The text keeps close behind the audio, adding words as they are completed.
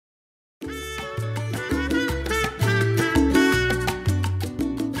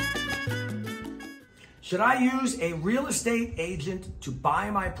Should I use a real estate agent to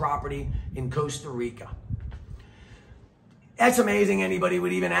buy my property in Costa Rica? That's amazing anybody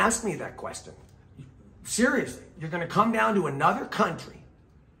would even ask me that question. Seriously, you're going to come down to another country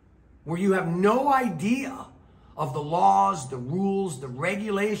where you have no idea of the laws, the rules, the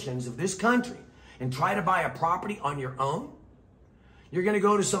regulations of this country and try to buy a property on your own? You're going to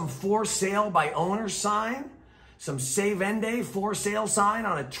go to some for sale by owner sign, some se vende for sale sign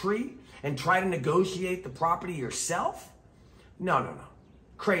on a tree and try to negotiate the property yourself? No.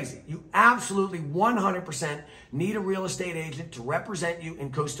 Crazy. You absolutely 100% need a real estate agent to represent you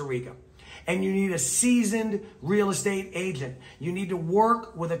in Costa Rica. And you need a seasoned real estate agent. You need to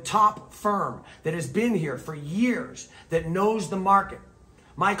work with a top firm that has been here for years, that knows the market.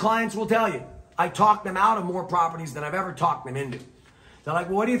 My clients will tell you, I talk them out of more properties than I've ever talked them into. They're like,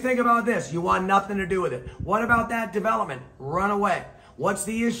 well, what do you think about this? You want nothing to do with it. What about that development? Run away. What's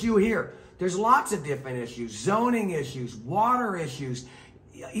the issue here? There's lots of different issues, zoning issues, water issues,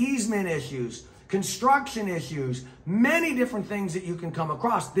 easement issues, construction issues, many different things that you can come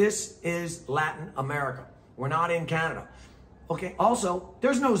across. This is Latin America. We're not in Canada. Okay, also,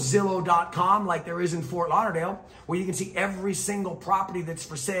 there's no Zillow.com like there is in Fort Lauderdale, where you can see every single property that's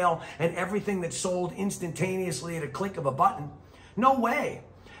for sale and everything that's sold instantaneously at a click of a button. No way.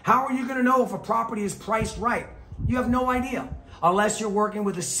 How are you going to know if a property is priced right? You have no idea. Unless you're working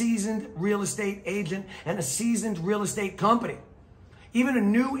with a seasoned real estate agent and a seasoned real estate company. Even a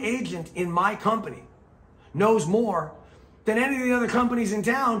new agent in my company knows more than any of the other companies in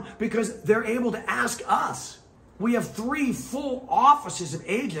town because they're able to ask us. We have 3 full offices of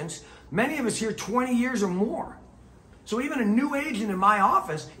agents, many of us here 20 years or more. So even a new agent in my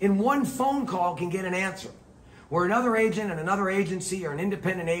office in one phone call can get an answer. Where another agent and another agency or an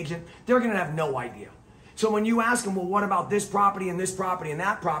independent agent, they're going to have no idea. So when you ask them, well, what about this property and this property and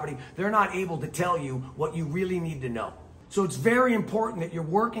that property, they're not able to tell you what you really need to know. So it's very important that you're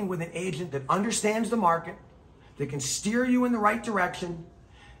working with an agent that understands the market, that can steer you in the right direction,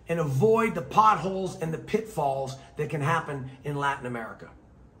 and avoid the potholes and the pitfalls that can happen in Latin America.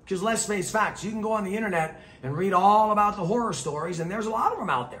 Because let's face facts, you can go on the internet and read all about the horror stories, and there's a lot of them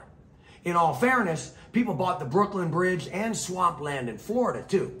out there. In all fairness, people bought the Brooklyn Bridge and swampland in Florida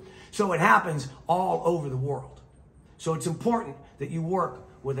too. So it happens all over the world. So it's important that you work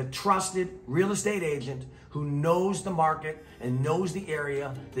with a trusted real estate agent who knows the market and knows the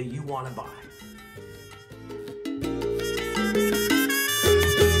area that you want to buy.